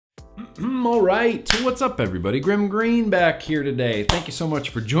Alright, so what's up everybody? GrimmGreen back here today. Thank you so much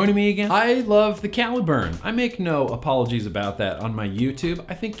for joining me again. I love the Caliburn. I make no apologies about that on my YouTube.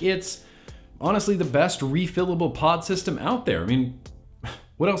 I think it's honestly the best refillable pod system out there. I mean,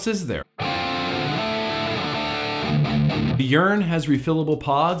 what else is there? The Yearn has refillable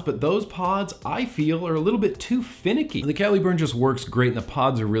pods, but those pods, I feel, are a little bit too finicky. The Caliburn just works great and the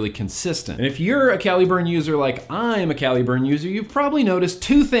pods are really consistent. And if you're a Caliburn user like I'm a Caliburn user, you've probably noticed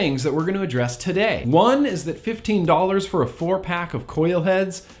two things that we're gonna address today. One is that $15 for a 4-pack of coil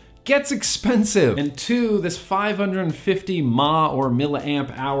heads gets expensive. And two, this 550 mAh or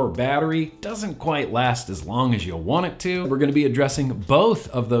milliamp hour battery doesn't quite last as long as you want it to. We're gonna be addressing both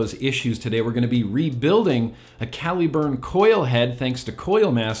of those issues today. We're gonna be rebuilding a Caliburn coil head thanks to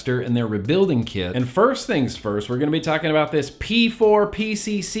Coil Master and their rebuilding kit. And first things first, we're gonna be talking about this P4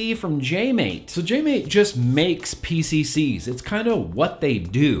 PCC from J-Mate. So J-Mate just makes PCCs. It's kind of what they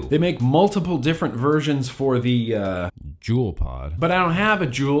do. They make multiple different versions for the Joule pod. But I don't have a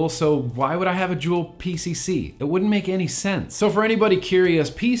Joule, so why would I have a Joule PCC? It wouldn't make any sense. So for anybody curious,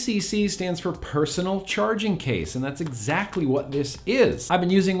 PCC stands for personal charging case, and that's exactly what this is. I've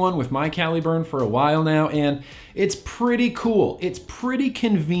been using one with my Caliburn for a while now, and it's pretty cool. It's pretty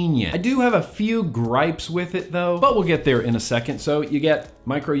convenient. I do have a few gripes with it though, but we'll get there in a second. So you get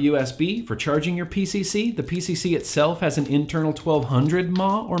micro USB for charging your PCC. The PCC itself has an internal 1200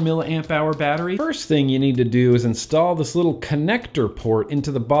 mAh or milliamp hour battery. First thing you need to do is install this little connector port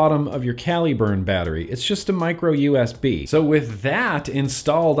into the bottom of your Caliburn battery. It's just a micro USB. So with that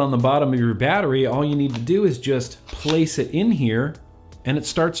installed on the bottom of your battery, all you need to do is just place it in here and it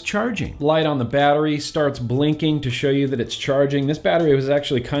starts charging. Light on the battery starts blinking to show you that it's charging. This battery was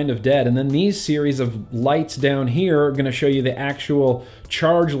actually kind of dead, and then these series of lights down here are gonna show you the actual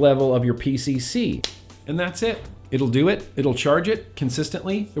charge level of your PCC. And that's it. It'll do it, it'll charge it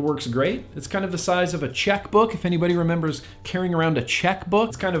consistently. It works great. It's kind of the size of a checkbook. If anybody remembers carrying around a checkbook,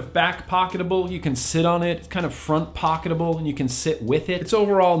 it's kind of back pocketable. You can sit on it. It's kind of front pocketable and you can sit with it. It's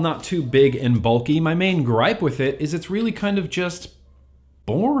overall not too big and bulky. My main gripe with it is it's really kind of just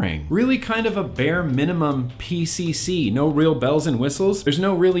boring. Really kind of a bare minimum PCC. No real bells and whistles. There's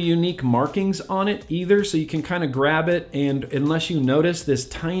no really unique markings on it either, so you can kind of grab it, and unless you notice this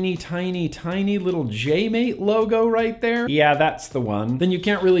tiny, tiny, tiny little J-Mate logo right there, yeah, that's the one, then you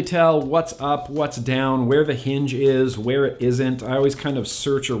can't really tell what's up, what's down, where the hinge is, where it isn't. I always kind of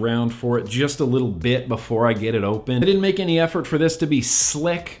search around for it just a little bit before I get it open. I didn't make any effort for this to be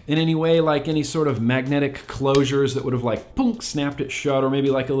slick in any way, like any sort of magnetic closures that would have like, punk, snapped it shut, or maybe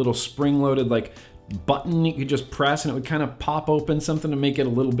like a little spring-loaded like button you could just press and it would kind of pop open, something to make it a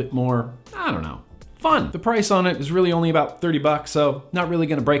little bit more, I don't know, fun. The price on it is really only about 30 bucks, so not really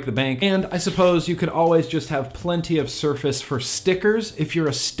gonna break the bank. And I suppose you could always just have plenty of surface for stickers if you're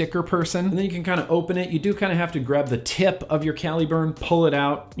a sticker person. And then you can kind of open it. You do kind of have to grab the tip of your Caliburn, pull it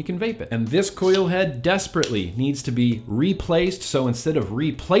out, you can vape it. And this coil head desperately needs to be replaced, so instead of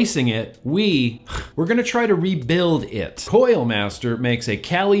replacing it, we're gonna try to rebuild it. Coil Master makes a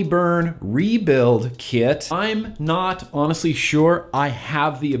Caliburn rebuild kit. I'm not honestly sure I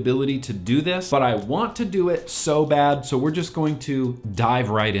have the ability to do this, but I want to do it so bad, so we're just going to dive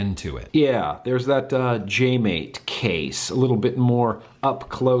right into it. Yeah, there's that J-Mate case, a little bit more up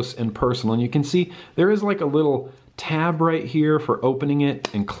close and personal, and you can see there is like a little tab right here for opening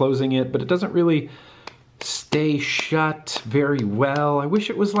it and closing it, but it doesn't really stay shut very well. I wish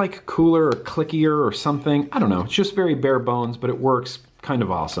it was like cooler or clickier or something. I don't know, it's just very bare bones, but it works kind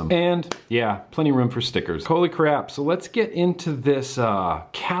of awesome. And yeah, plenty of room for stickers. Holy crap, so let's get into this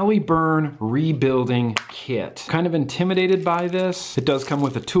Caliburn rebuilding kit. Kind of intimidated by this. It does come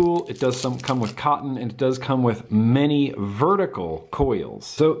with a tool, it does come with cotton, and it does come with many vertical coils.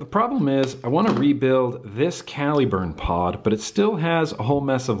 So the problem is, I want to rebuild this Caliburn pod, but it still has a whole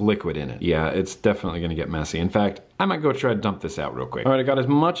mess of liquid in it. Yeah, it's definitely gonna get messy. In fact, I might go try to dump this out real quick. All right, I got as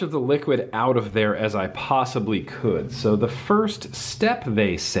much of the liquid out of there as I possibly could. So the first step,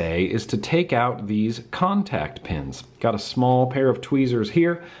 they say, is to take out these contact pins. Got a small pair of tweezers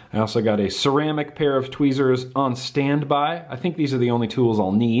here. I also got a ceramic pair of tweezers on standby. I think these are the only tools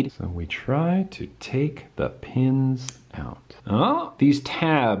I'll need. So we try to take the pins out. Oh, these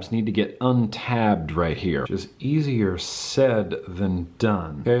tabs need to get untabbed right here, which is easier said than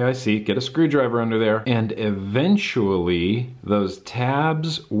done. Okay, I see. Get a screwdriver under there, and eventually those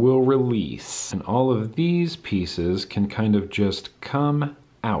tabs will release. And all of these pieces can kind of just come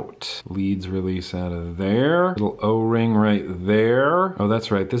out. Leads release out of there. Little O-ring right there. Oh, that's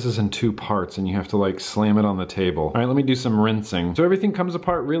right. This is in 2 parts and you have to like slam it on the table. All right, let me do some rinsing. So everything comes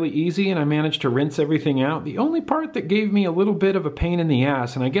apart really easy and I managed to rinse everything out. The only part that gave me a little bit of a pain in the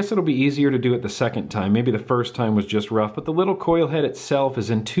ass, and I guess it'll be easier to do it the second time. Maybe the first time was just rough, but the little coil head itself is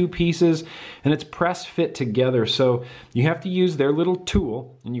in 2 pieces and it's press fit together. So you have to use their little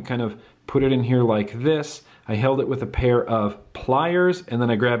tool and you kind of put it in here like this. I held it with a pair of pliers and then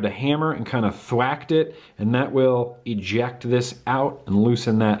I grabbed a hammer and kind of thwacked it, and that will eject this out and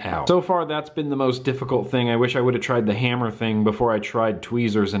loosen that out. So far that's been the most difficult thing. I wish I would have tried the hammer thing before I tried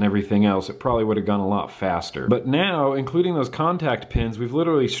tweezers and everything else. It probably would have gone a lot faster. But now, including those contact pins, we've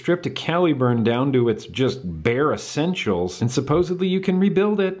literally stripped a Caliburn down to its just bare essentials, and supposedly you can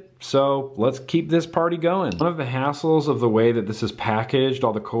rebuild it. So let's keep this party going. One of the hassles of the way that this is packaged,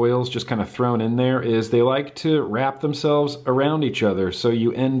 all the coils just kind of thrown in there, is they like to wrap themselves around each other. So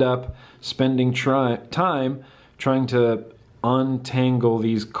you end up spending time trying to untangle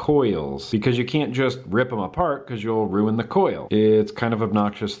these coils because you can't just rip them apart because you'll ruin the coil. It's kind of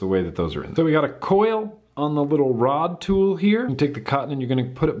obnoxious the way that those are in. So we got a coil on the little rod tool here. You take the cotton and you're going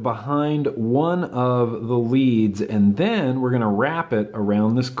to put it behind one of the leads, and then we're going to wrap it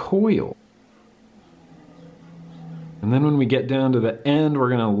around this coil. And then when we get down to the end, we're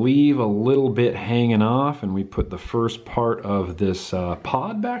going to leave a little bit hanging off, and we put the first part of this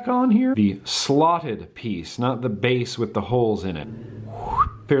pod back on here. The slotted piece, not the base with the holes in it.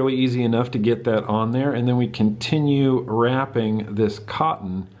 Fairly easy enough to get that on there, and then we continue wrapping this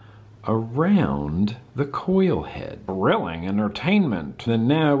cotton around the coil head. Thrilling entertainment. Then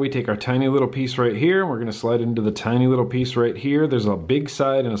now we take our tiny little piece right here and we're going to slide it into the tiny little piece right here. There's a big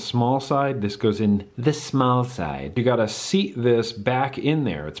side and a small side. This goes in the small side. You got to seat this back in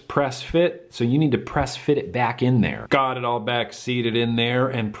there. It's press fit, so you need to press fit it back in there. Got it all back seated in there,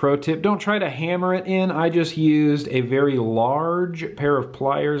 and pro tip, don't try to hammer it in. I just used a very large pair of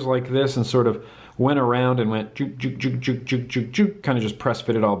pliers like this and sort of went around and went juke, juke, juke, juke, juke, juke, juke, kind of just press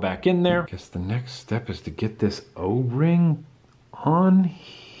fit it all back in there. Guess the next step is to get this O-ring on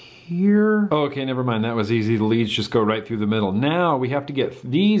here. Oh, okay, never mind, that was easy. The leads just go right through the middle. Now we have to get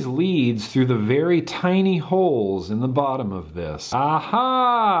these leads through the very tiny holes in the bottom of this.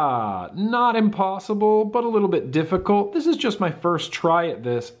 Aha! Not impossible, but a little bit difficult. This is just my first try at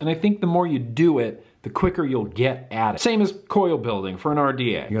this, and I think the more you do it, the quicker you'll get at it. Same as coil building for an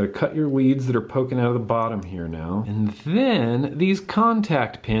RDA. You gotta cut your leads that are poking out of the bottom here now. And then these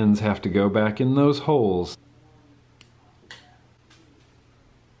contact pins have to go back in those holes.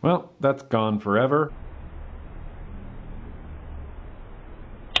 Well, that's gone forever.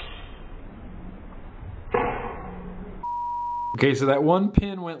 Okay, so that one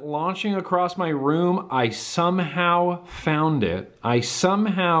pin went launching across my room. I somehow found it. I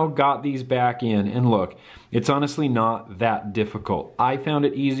somehow got these back in, and look, it's honestly not that difficult. I found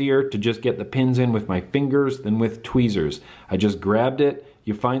it easier to just get the pins in with my fingers than with tweezers. I just grabbed it,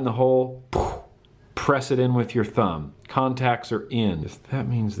 you find the hole, press it in with your thumb. Contacts are in. If that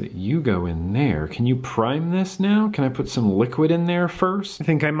means that you go in there, can you prime this now? Can I put some liquid in there first? I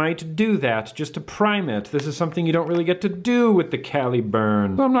think I might do that just to prime it. This is something you don't really get to do with the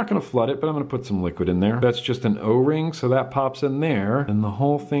Caliburn. So I'm not gonna flood it, but I'm gonna put some liquid in there. That's just an O-ring, so that pops in there, and the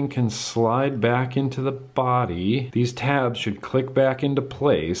whole thing can slide back into the body. These tabs should click back into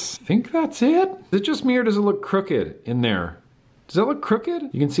place. I think that's it. Is it just me or does it look crooked in there? Does that look crooked?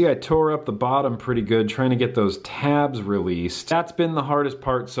 You can see I tore up the bottom pretty good trying to get those tabs released. That's been the hardest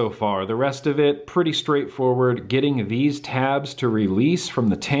part so far. The rest of it, pretty straightforward. Getting these tabs to release from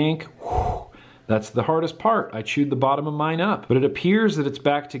the tank, whew, that's the hardest part. I chewed the bottom of mine up. But it appears that it's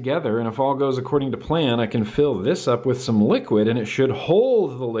back together, and if all goes according to plan, I can fill this up with some liquid, and it should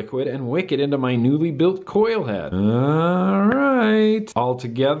hold the liquid and wick it into my newly built coil head. All right. All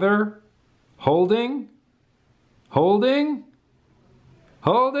together. Holding. Holding.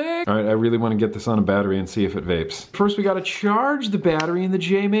 Holding! All right, I really want to get this on a battery and see if it vapes. First, we got to charge the battery in the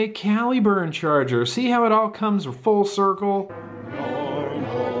J-Make Caliburn charger. See how it all comes full circle?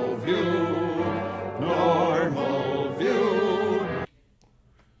 Normal view, normal view.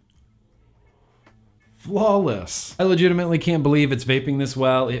 Flawless. I legitimately can't believe it's vaping this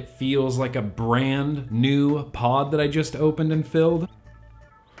well. It feels like a brand new pod that I just opened and filled.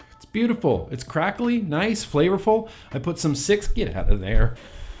 Beautiful. It's crackly, nice, flavorful. I put some get out of there.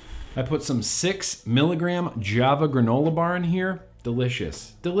 I put some 6 milligram Java granola bar in here.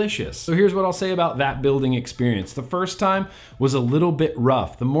 delicious, delicious. So here's what I'll say about that building experience. The first time was a little bit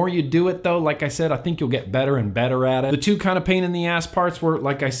rough. The more you do it though, like I said, I think you'll get better and better at it. The two kind of pain in the ass parts were,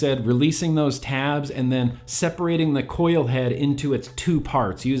 like I said, releasing those tabs and then separating the coil head into its two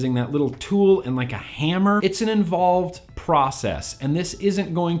parts using that little tool and like a hammer. It's an involved process, and this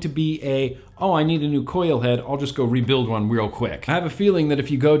isn't going to be a, oh, I need a new coil head, I'll just go rebuild one real quick. I have a feeling that if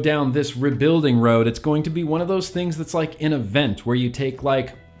you go down this rebuilding road, it's going to be one of those things that's like an event where you take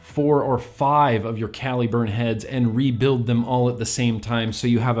like 4 or 5 of your Caliburn heads and rebuild them all at the same time so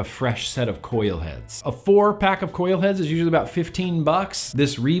you have a fresh set of coil heads. A 4-pack of coil heads is usually about 15 bucks.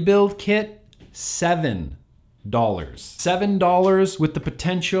 This rebuild kit, $7. $7 with the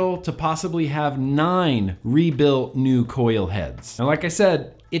potential to possibly have 9 rebuilt new coil heads. And like I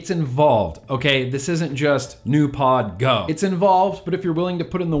said, it's involved, okay? This isn't just new pod, go. It's involved, but if you're willing to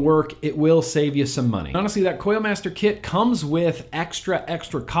put in the work, it will save you some money. Honestly, that Coilmaster kit comes with extra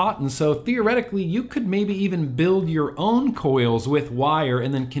cotton, so theoretically, you could maybe even build your own coils with wire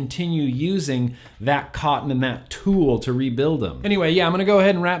and then continue using that cotton and that tool to rebuild them. Anyway, yeah, I'm gonna go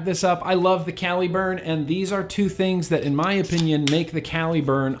ahead and wrap this up. I love the Caliburn, and these are two things that, in my opinion, make the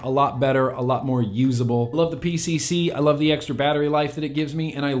Caliburn a lot better, a lot more usable. I love the PCC, I love the extra battery life that it gives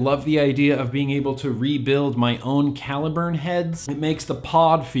me, and I love the idea of being able to rebuild my own Caliburn heads. It makes the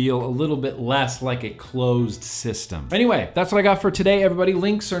pod feel a little bit less like a closed system. Anyway, that's what I got for today, everybody.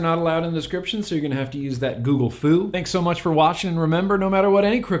 Links are not allowed in the description, so you're gonna have to use that Google foo. Thanks so much for watching, and remember, no matter what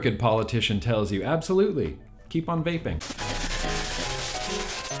any crooked politician tells you, absolutely, keep on vaping.